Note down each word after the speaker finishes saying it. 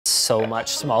so much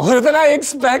smaller than I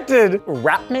expected.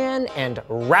 Rap man and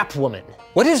rap woman.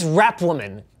 What is rap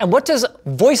woman? And what does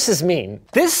voices mean?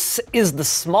 This is the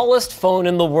smallest phone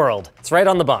in the world. It's right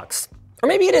on the box. Or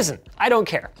maybe it isn't, I don't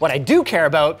care. What I do care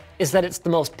about is that it's the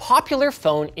most popular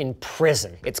phone in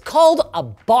prison. It's called a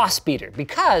boss beater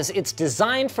because it's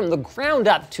designed from the ground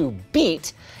up to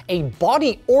beat a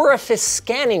body orifice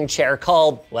scanning chair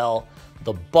called, well,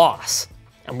 the Boss.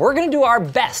 And we're gonna do our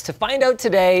best to find out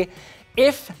today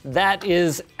if that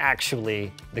is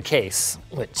actually the case,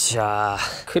 which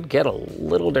could get a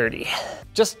little dirty.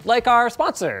 Just like our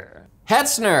sponsor.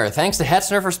 Hetzner. Thanks to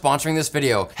Hetzner for sponsoring this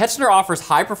video. Hetzner offers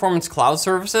high-performance cloud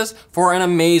services for an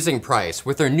amazing price.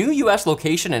 With their new US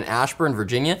location in Ashburn,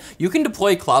 Virginia, you can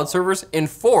deploy cloud servers in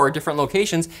 4 different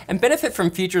locations and benefit from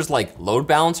features like load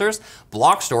balancers,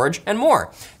 block storage, and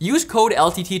more. Use code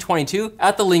LTT22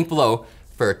 at the link below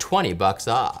for 20 bucks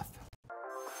off.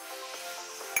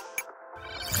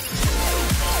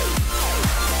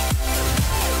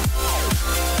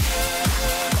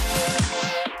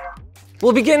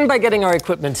 We'll begin by getting our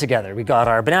equipment together. We got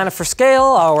our banana for scale,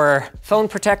 our phone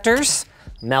protectors,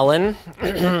 melon,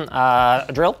 a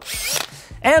drill,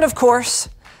 and of course,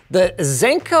 the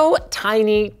Zanco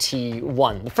Tiny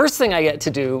T1. The first thing I get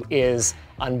to do is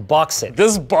unbox it.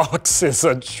 This box is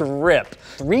a trip.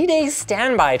 3 days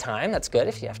standby time, that's good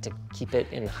if you have to keep it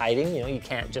in hiding. You know, you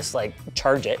can't just like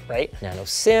charge it, right? Nano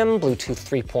SIM, Bluetooth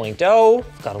 3.0,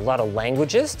 got a lot of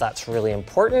languages, that's really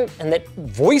important. And that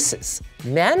voices,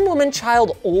 man, woman,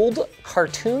 child, old,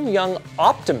 cartoon, young,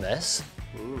 Optimus,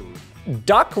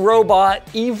 Duck Robot,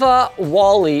 Eva,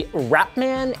 Wally,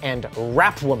 Rapman, and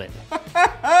Rap Woman.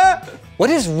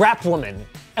 What is Rap Woman?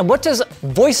 And what does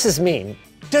voices mean?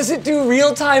 Does it do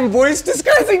real-time voice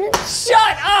disguising?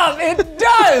 Shut up, it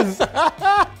does!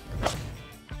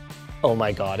 Oh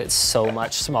my God, it's so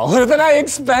much smaller than I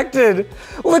expected.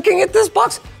 Looking at this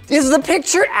box, is the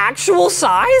picture actual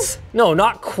size? No,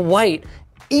 not quite.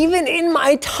 Even in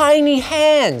my tiny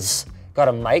hands. Got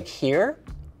a mic here.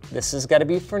 This has got to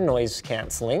be for noise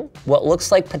canceling. What looks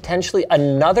like potentially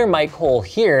another mic hole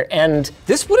here. And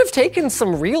this would have taken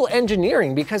some real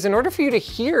engineering because in order for you to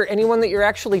hear anyone that you're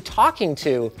actually talking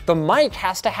to, the mic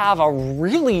has to have a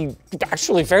really,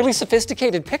 actually fairly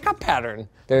sophisticated pickup pattern.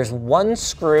 There's one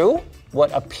screw,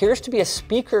 what appears to be a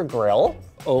speaker grill.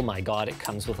 Oh my God, it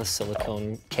comes with a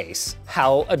silicone case.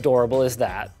 How adorable is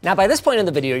that? Now, by this point in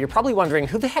the video, you're probably wondering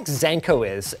who the heck Zanco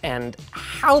is and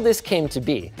how this came to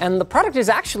be. And the product is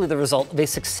actually the result of a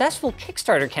successful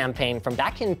Kickstarter campaign from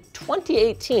back in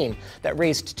 2018 that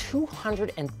raised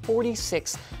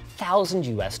 $246,000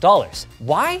 US.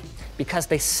 Why? Because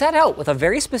they set out with a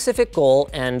very specific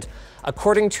goal, and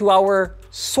according to our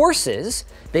sources,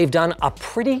 they've done a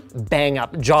pretty bang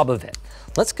up job of it.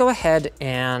 Let's go ahead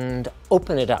and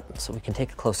open it up so we can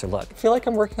take a closer look. I feel like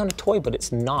I'm working on a toy, but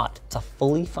it's not. It's a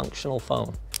fully functional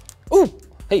phone. Ooh,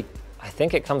 hey, I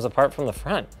think it comes apart from the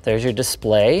front. There's your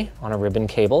display on a ribbon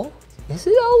cable. Is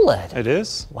it OLED? It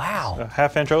is. Wow. A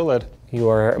 1/2-inch OLED.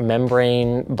 Your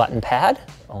membrane button pad.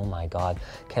 Oh my God.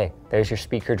 Okay, there's your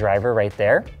speaker driver right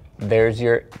there. There's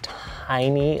your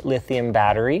tiny lithium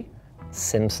battery,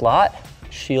 SIM slot,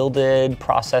 shielded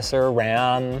processor,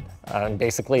 RAM,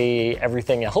 basically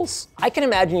everything else. I can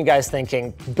imagine you guys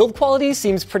thinking, build quality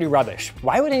seems pretty rubbish.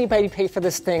 Why would anybody pay for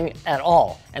this thing at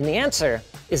all? And the answer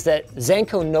is that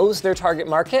Zanco knows their target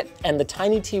market and the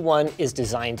Tiny T1 is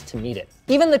designed to meet it.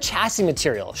 Even the chassis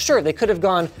material, sure, they could have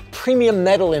gone premium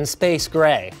metal in space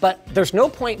gray, but there's no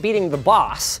point beating the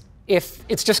Boss if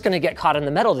it's just gonna get caught in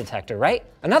the metal detector, right?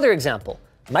 Another example,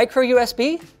 micro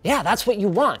USB? Yeah, that's what you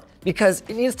want, because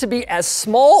it needs to be as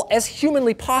small as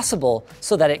humanly possible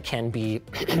so that it can be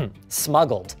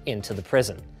smuggled into the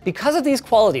prison. Because of these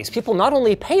qualities, people not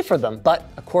only pay for them, but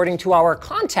according to our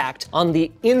contact on the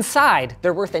inside,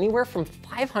 they're worth anywhere from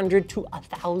 $500 to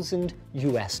 $1,000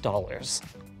 US.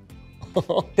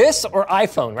 This or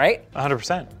iPhone, right?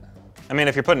 100%. I mean,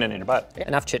 if you're putting it in your butt.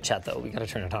 Enough chit chat though, we gotta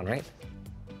turn it on, right?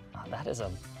 Oh, that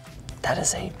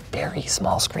is a very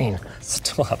small screen.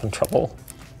 Still having trouble.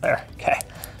 There, okay.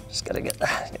 Just gotta get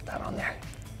that on there.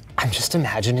 I'm just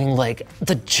imagining like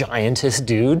the giantest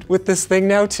dude with this thing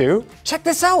now too. Check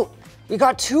this out. We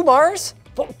got 2 bars,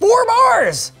 4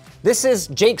 bars. This is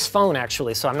Jake's phone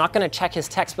actually, so I'm not gonna check his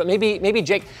text, but maybe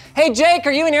Jake, hey Jake,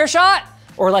 are you in earshot?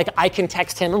 Or like I can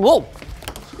text him and whoa.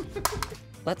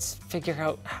 Let's figure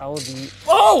out how the,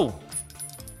 oh!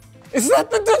 Is that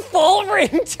the default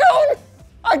ringtone?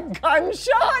 A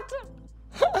gunshot?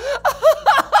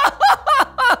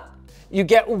 You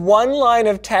get 1 line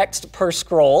of text per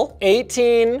scroll,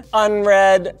 18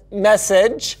 unread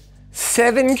message,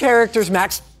 7 characters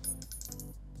max.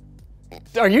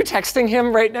 Are you texting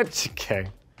him right now? Okay.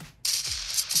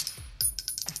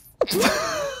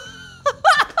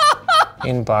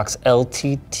 Inbox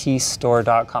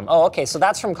lttstore.com. Oh, okay, so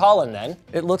that's from Colin then.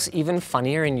 It looks even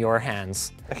funnier in your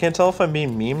hands. I can't tell if I'm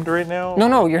being memed right now.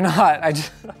 No, you're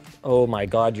not. Oh my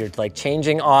God, you're like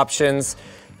changing options.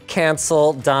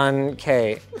 Cancel, done,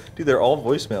 okay. Dude, they're all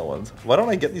voicemail ones. Why don't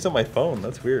I get these on my phone?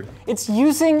 That's weird. It's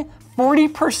using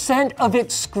 40% of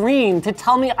its screen to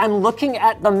tell me I'm looking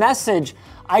at the message.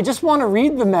 I just want to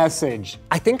read the message.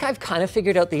 I think I've kind of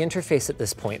figured out the interface at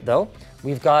this point though.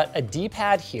 We've got a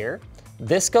D-pad here.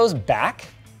 This goes back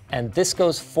and this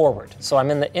goes forward. So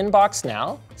I'm in the inbox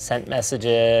now, sent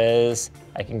messages.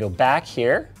 I can go back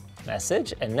here,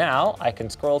 message, and now I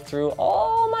can scroll through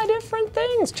all my different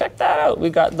things. Check that out. We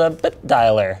got the bit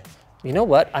dialer. You know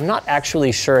what? I'm not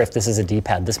actually sure if this is a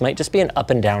D-pad. This might just be an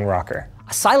up and down rocker.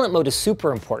 Silent mode is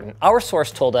super important. Our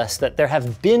source told us that there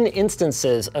have been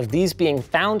instances of these being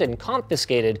found and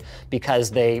confiscated because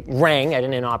they rang at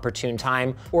an inopportune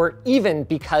time, or even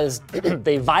because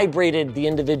they vibrated the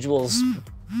individual's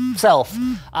self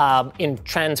in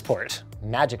transport.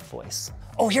 Magic voice.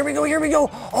 Oh, here we go.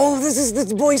 Oh, this is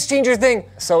this voice changer thing.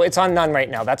 So it's on none right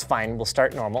now, that's fine. We'll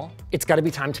start normal. It's gotta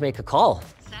be time to make a call.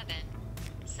 7,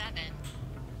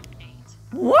 8.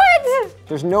 What?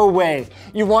 There's no way.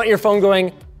 You want your phone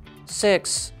going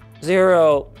 6,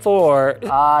 0, 4.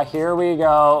 Here we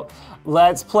go.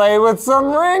 Let's play with some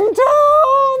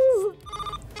ringtones.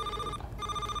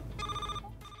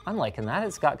 I'm liking that.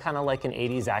 It's got kind of like an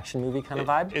 80s action movie kind of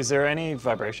vibe. Is there any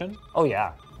vibration? Oh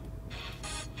yeah.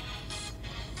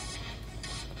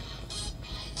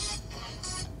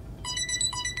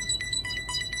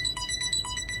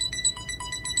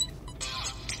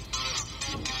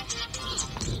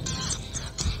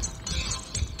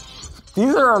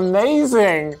 These are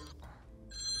amazing.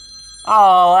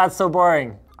 Oh, that's so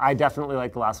boring. I definitely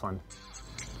like the last one.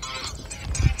 I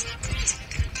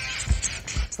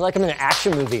feel like I'm in an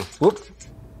action movie. Whoop.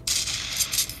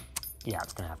 Yeah,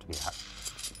 it's gonna have to be that.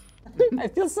 I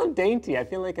feel so dainty. I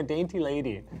feel like a dainty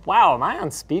lady. Wow, am I on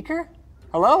speaker?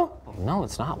 Hello? Oh, no,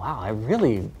 it's not. Wow, I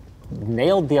really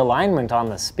nailed the alignment on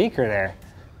the speaker there.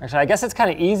 Actually, I guess it's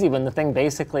kind of easy when the thing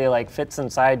basically like fits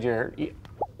inside your...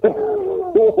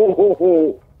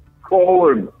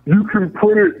 Colin, you can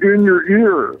put it in your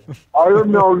ear. I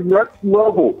am now next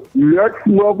level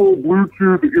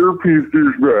Bluetooth earpiece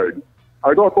douchebag.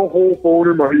 I got the whole phone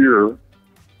in my ear.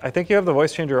 I think you have the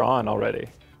voice changer on already.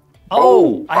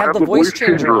 Oh, I have the voice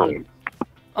changer on.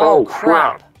 Oh,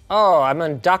 crap. Oh, I'm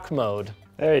in duck mode.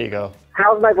 There you go.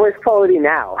 How's my voice quality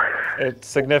now? It's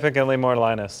significantly more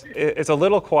Linus. It's a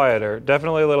little quieter,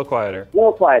 definitely a little quieter. A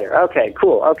little quieter, okay,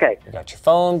 cool, okay. You got your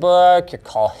phone book, your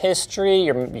call history,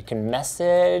 you can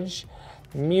message,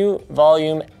 mute,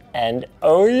 volume, and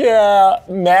oh yeah,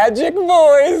 magic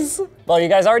voice. Well, you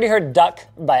guys already heard duck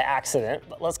by accident,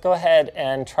 but let's go ahead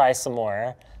and try some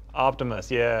more. Optimus,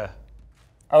 yeah.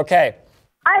 Okay.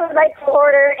 I would like to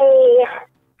order a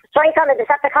strike on the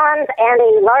Decepticons and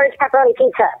a large pepperoni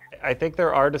pizza. I think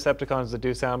there are Decepticons that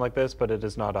do sound like this, but it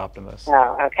is not Optimus.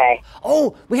 Oh, okay.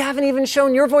 Oh, we haven't even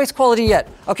shown your voice quality yet.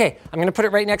 Okay, I'm gonna put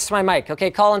it right next to my mic. Okay,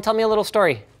 Colin, tell me a little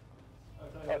story.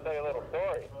 I'll tell you a little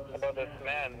story about this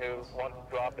man who once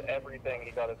dropped everything he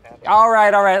got his hands on. All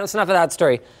right, that's enough of that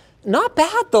story. Not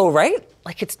bad though, right?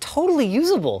 Like it's totally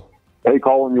usable. Hey,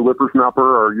 Colin, you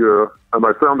whippersnapper, am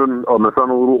I sounding a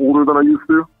little older than I used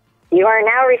to? You are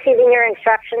now receiving your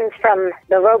instructions from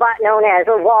the robot known as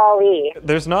a Wall-E.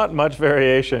 There's not much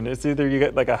variation. It's either you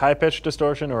get like a high-pitched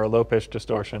distortion or a low-pitched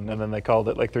distortion, and then they called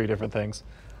it like 3 different things.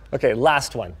 Okay,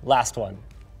 last one.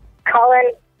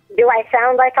 Colin, do I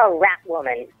sound like a rap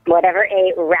woman? Whatever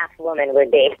a rap woman would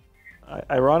be.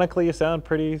 Ironically, you sound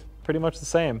pretty much the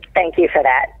same. Thank you for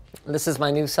that. This is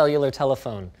my new cellular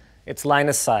telephone. It's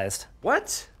Linus-sized.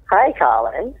 What? Hi,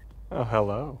 Colin. Oh,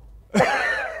 hello.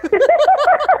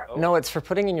 No, it's for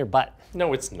putting in your butt.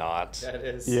 No, it's not. That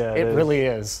is. Yeah, It really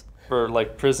is. For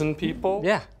like prison people?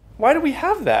 Yeah. Why do we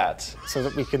have that? So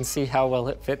that we can see how well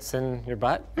it fits in your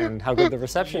butt and how good the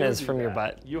reception is from your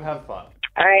butt. You have fun.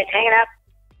 All right, hanging up.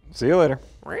 See you later.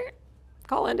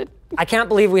 Call ended. I can't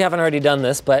believe we haven't already done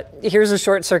this, but here's a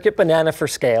short circuit banana for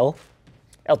scale.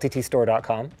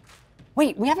 LTTstore.com.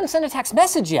 Wait, we haven't sent a text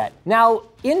message yet. Now,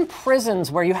 in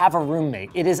prisons where you have a roommate,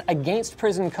 it is against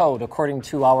prison code, according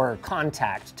to our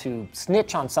contact, to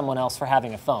snitch on someone else for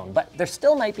having a phone. But there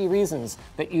still might be reasons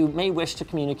that you may wish to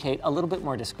communicate a little bit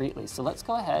more discreetly. So let's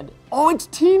go ahead. Oh, it's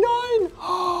T9!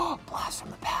 Blast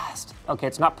from the past. Okay,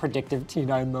 it's not predictive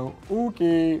T9 though.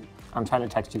 Okay. I'm trying to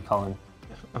text you, Colin.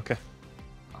 Okay.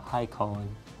 Hi, Colin.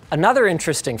 Another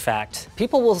interesting fact,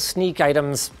 people will sneak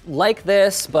items like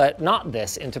this, but not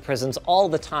this, into prisons all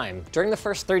the time. During the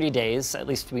first 30 days, at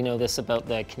least we know this about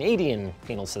the Canadian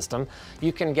penal system,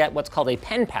 you can get what's called a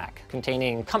pen pack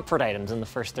containing comfort items in the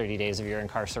first 30 days of your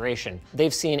incarceration.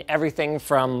 They've seen everything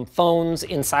from phones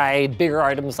inside bigger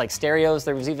items like stereos.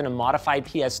 There was even a modified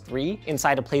PS3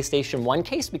 inside a PlayStation 1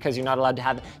 case because you're not allowed to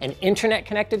have an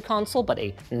internet-connected console, but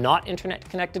a not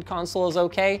internet-connected console is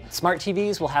okay. Smart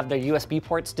TVs will have their USB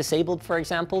ports disabled, for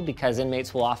example, because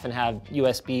inmates will often have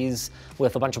USBs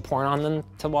with a bunch of porn on them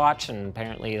to watch, and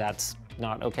apparently that's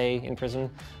not okay in prison.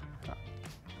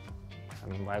 I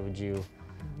mean, why would you?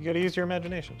 You gotta use your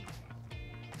imagination.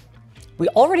 We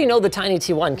already know the Tiny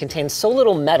T1 contains so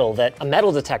little metal that a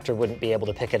metal detector wouldn't be able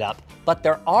to pick it up, but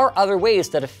there are other ways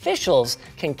that officials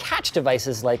can catch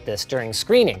devices like this during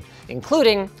screening,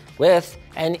 including with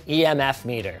an EMF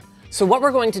meter. So what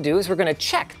we're going to do is we're going to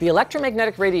check the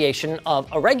electromagnetic radiation of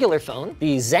a regular phone,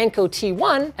 the Zanco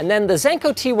T1, and then the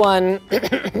Zanco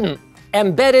T1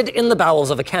 embedded in the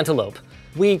bowels of a cantaloupe.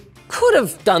 We could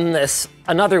have done this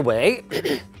another way,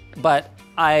 but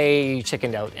I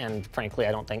chickened out, and frankly,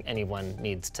 I don't think anyone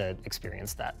needs to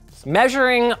experience that.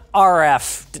 Measuring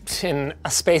RF in a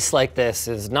space like this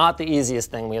is not the easiest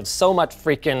thing. We have so much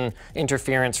freaking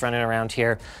interference running around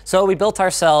here. So we built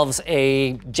ourselves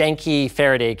a janky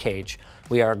Faraday cage.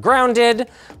 We are grounded,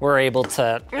 we're able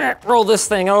to roll this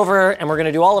thing over, and we're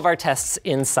gonna do all of our tests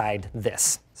inside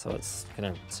this. So it's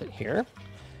gonna sit here.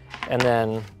 And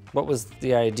then, what was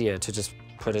the idea? To just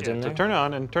put it in there? To turn it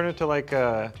on and turn it to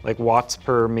like watts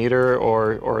per meter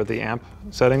or the amp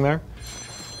setting there.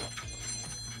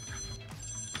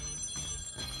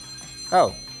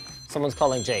 Oh, someone's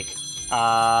calling Jake.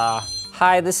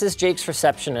 Hi, this is Jake's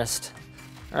receptionist.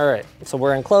 All right, so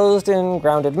we're enclosed in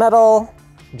grounded metal.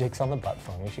 Jake's on the butt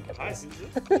phone, we should get this.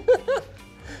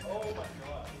 Oh my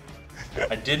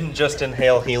god. I didn't just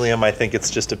inhale helium, I think it's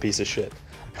just a piece of shit.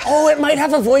 Oh, it might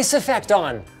have a voice effect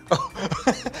on.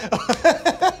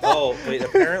 Oh, wait,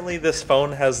 apparently this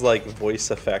phone has like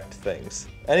voice effect things.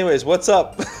 Anyways, what's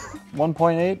up?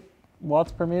 1.8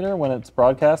 watts per meter when it's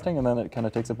broadcasting, and then it kind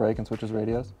of takes a break and switches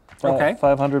radios. Okay.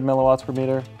 500 milliwatts per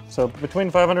meter. So between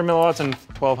 500 milliwatts and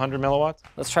 1200 milliwatts.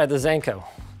 Let's try the Zanco.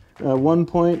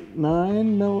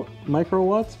 1.9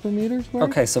 microwatts per meter squared.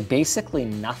 Okay, so basically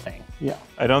nothing. Yeah.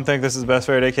 I don't think this is the best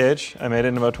Faraday cage. I made it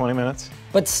in about 20 minutes.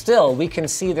 But still, we can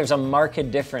see there's a marked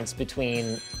difference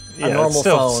between a normal it's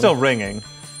still, phone. still ringing.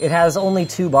 It has only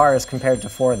 2 bars compared to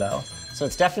 4 though. So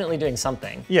it's definitely doing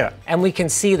something. Yeah. And we can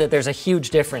see that there's a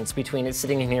huge difference between it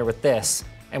sitting in here with this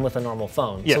and with a normal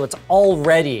phone. Yeah. So it's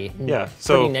already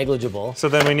so, pretty negligible. So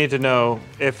then we need to know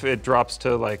if it drops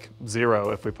to like 0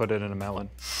 if we put it in a melon.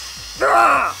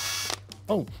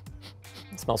 Oh,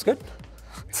 it smells good.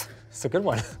 It's a good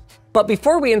one. But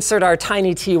before we insert our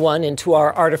Tiny T1 into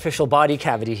our artificial body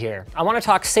cavity here, I want to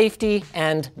talk safety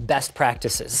and best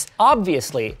practices.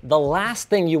 Obviously, the last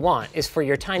thing you want is for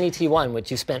your Tiny T1,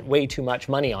 which you spent way too much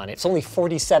money on. It's only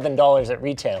 $47 at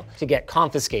retail to get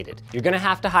confiscated. You're going to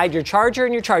have to hide your charger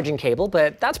and your charging cable,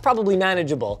 but that's probably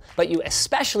manageable. But you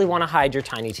especially want to hide your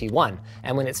Tiny T1.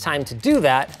 And when it's time to do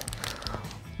that,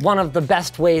 one of the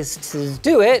best ways to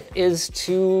do it is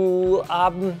to,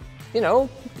 you know,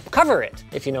 cover it,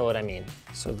 if you know what I mean.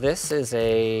 So this is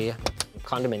a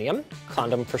condominium,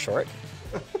 condom for short.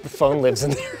 The phone lives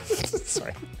in there.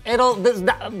 Sorry.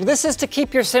 This is to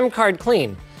keep your SIM card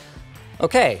clean.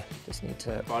 Okay, just need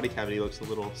to. Body cavity looks a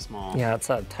little small. Yeah, it's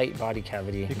a tight body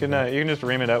cavity. You can just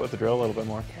ream it out with the drill a little bit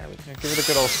more. Yeah, give it a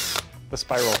good old the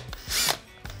spiral.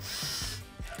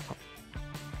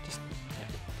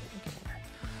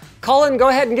 Colin, go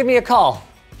ahead and give me a call.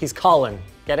 He's calling.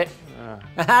 Get it?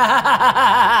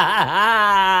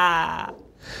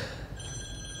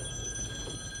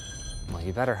 Well,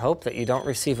 you better hope that you don't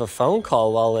receive a phone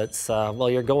call while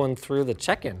you're going through the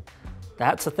check-in.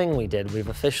 That's a thing we did. We've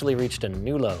officially reached a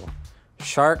new low.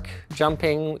 Shark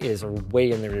jumping is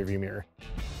way in the rearview mirror.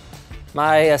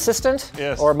 My assistant,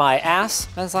 or my ass,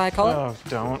 as I call it. Oh,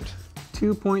 don't.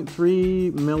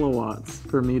 2.3 milliwatts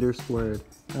per meter squared.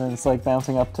 And it's like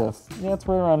bouncing up to, it's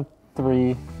right around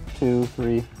 3, 2,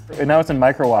 3. And now it's in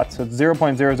microwatts, so it's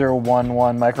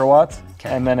 0.0011 microwatts.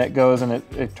 Okay. And then it goes and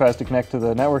it tries to connect to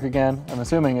the network again. I'm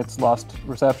assuming it's lost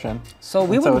reception.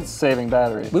 So it's saving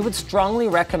battery. We would strongly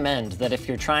recommend that if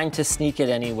you're trying to sneak it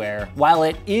anywhere, while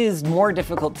it is more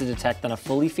difficult to detect than a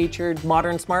fully featured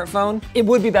modern smartphone, it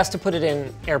would be best to put it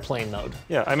in airplane mode.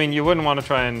 Yeah, I mean, you wouldn't want to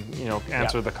try and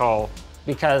answer the call.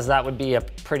 Because that would be a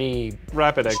pretty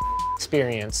rapid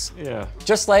experience. Yeah.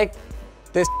 Just like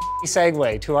this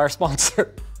segue to our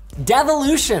sponsor.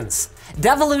 Devolutions.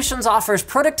 Devolutions offers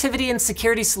productivity and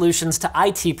security solutions to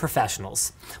IT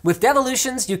professionals. With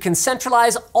Devolutions, you can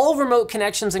centralize all remote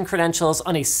connections and credentials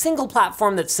on a single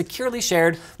platform that's securely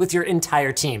shared with your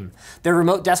entire team. Their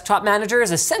remote desktop manager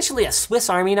is essentially a Swiss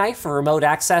Army knife for remote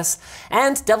access,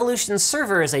 and Devolutions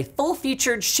Server is a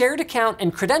full-featured shared account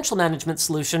and credential management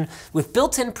solution with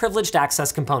built-in privileged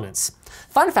access components.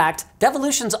 Fun fact,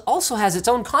 Devolutions also has its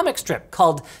own comic strip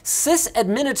called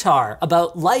Sysadminitar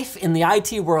about life in the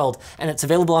IT world, and it's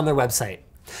available on their website.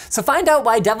 So find out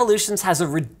why Devolutions has a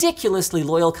ridiculously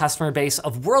loyal customer base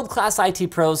of world-class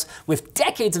IT pros with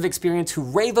decades of experience who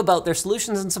rave about their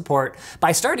solutions and support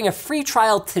by starting a free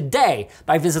trial today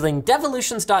by visiting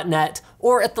devolutions.net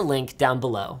or at the link down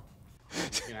below.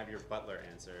 You can have your butler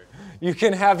answer. You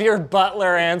can have your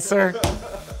butler answer.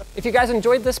 If you guys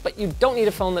enjoyed this, but you don't need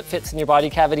a phone that fits in your body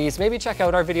cavities, maybe check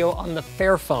out our video on the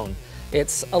Fairphone.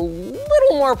 It's a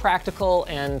little more practical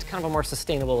and kind of a more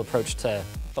sustainable approach to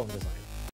phone design.